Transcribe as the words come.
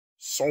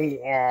So,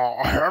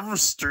 I have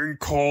this thing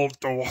called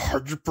the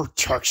 100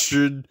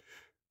 protection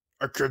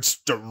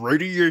against the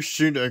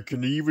radiation and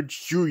can even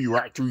heal you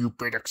after you've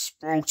been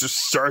exposed to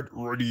said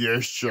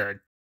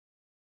radiation.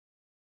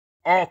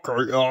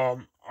 Okay,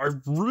 I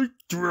really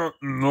do not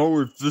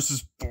know if this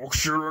is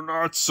bullshit or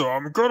not, so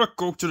I'm gonna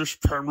go to this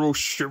Penrose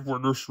ship where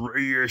there's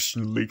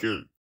radiation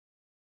leaking.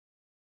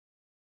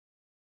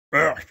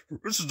 Man,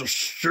 this is a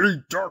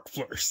shitty dark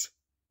place.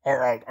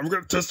 Alright, I'm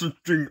gonna test this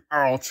thing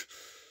out.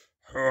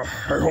 I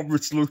hope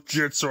it's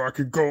legit so I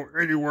can go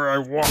anywhere I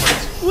want.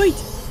 Wait!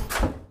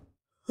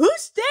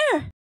 Who's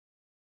there?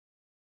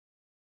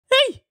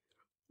 Hey!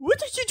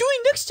 What are you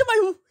doing next to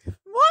my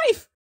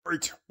wife?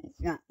 Wait,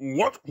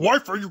 what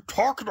wife are you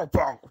talking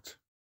about?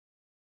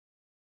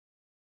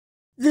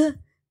 The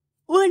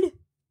one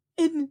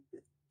in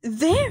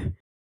there?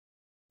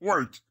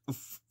 Wait,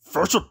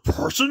 there's a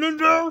person in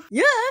there?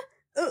 Yeah?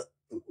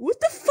 What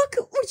the fuck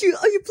are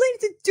you planning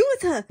to do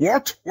with her?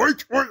 What?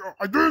 Wait,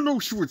 I didn't know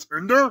she was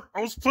in there.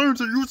 I was planning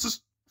to use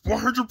this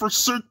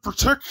 100%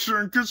 protection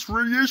against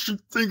radiation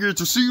thingy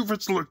to see if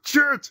it's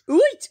legit.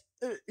 Wait,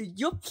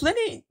 you're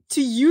planning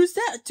to use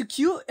that to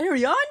cure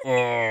Ariane?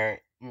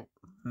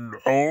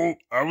 No,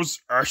 I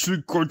was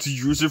actually going to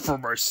use it for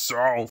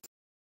myself.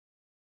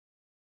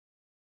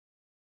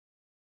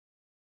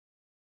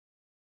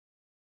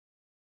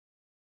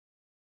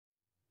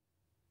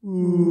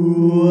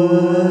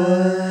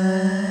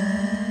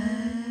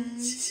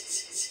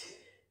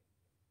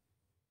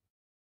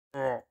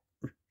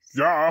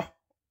 Yeah.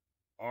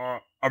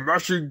 I'm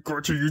actually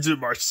going to use it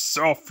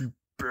myself, you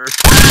bitch.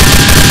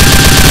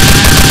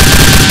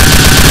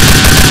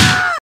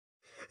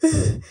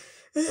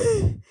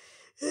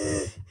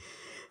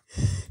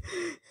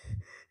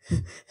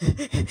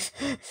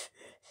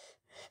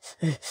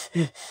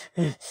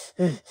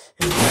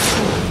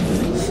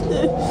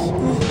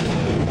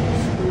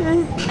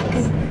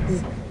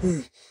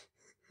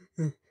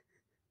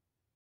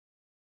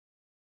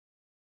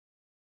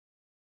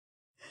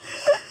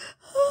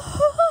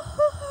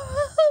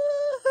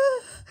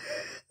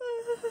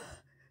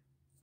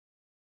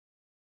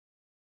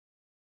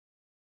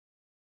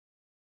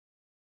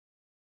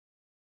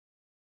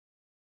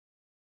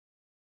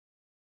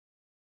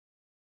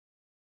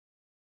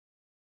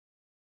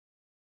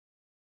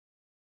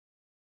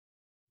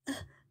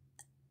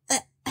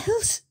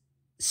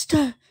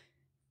 Star,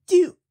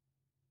 do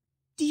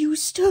you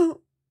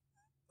still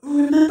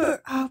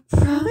remember our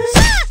promise?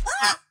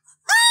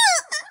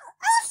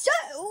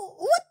 Star,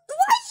 why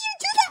did you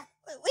do that?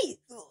 Wait,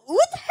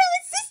 what the hell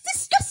is this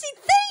disgusting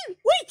thing?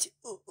 Wait,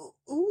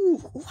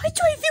 why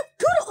do I feel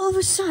good all of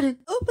a sudden?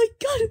 Oh my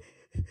god,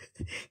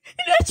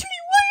 it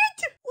actually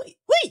worked!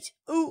 Wait,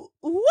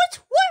 what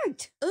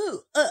worked?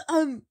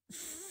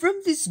 From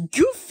this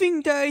goof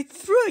thing that I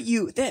threw at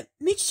you that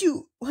makes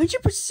you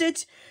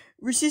 100%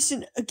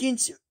 resistant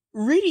against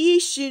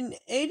radiation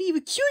and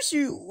even cures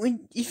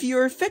you if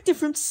you're affected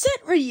from said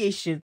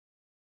radiation.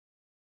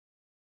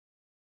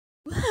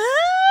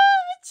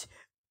 What?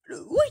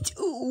 Wait,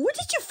 where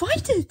did you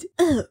find it?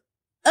 I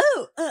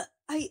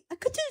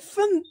got it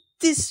from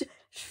this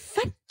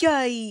fat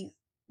guy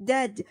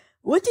that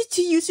wanted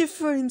to use it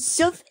for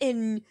himself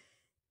and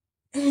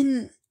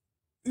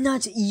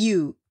not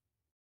you.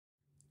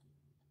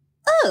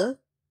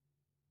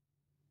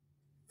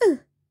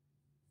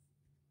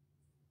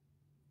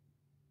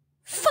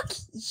 Fuck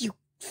you,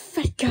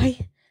 fat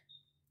guy.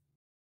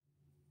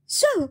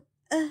 So,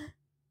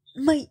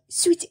 my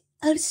sweet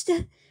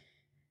Alistair,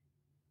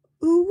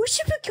 where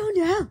should we go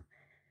now?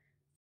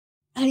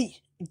 I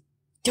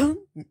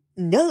don't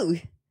know.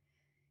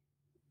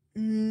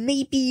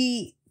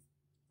 Maybe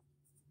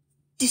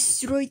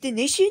destroy the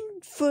nation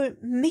for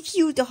making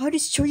you the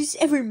hardest choice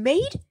ever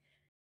made?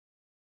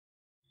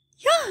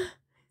 Yeah,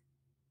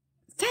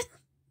 that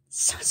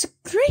sounds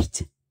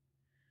great.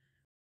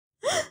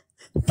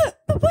 But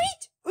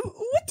wait,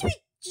 what do we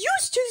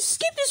use to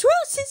escape this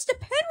world since the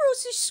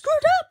Penrose is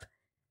screwed up?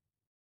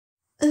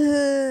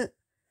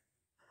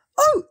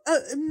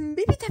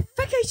 Maybe that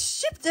fat guy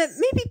ship that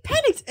maybe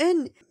panicked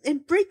and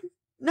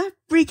not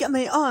break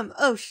my arm.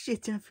 Oh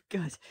shit, I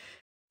forgot.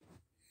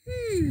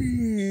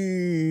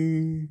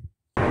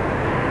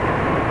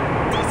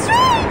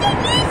 Destroy the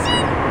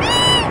nation!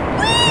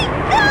 We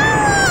go!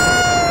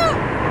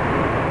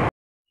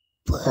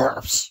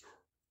 Perhaps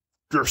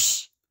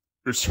this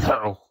is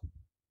hell.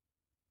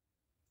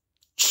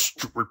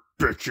 Stupid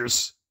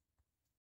bitches.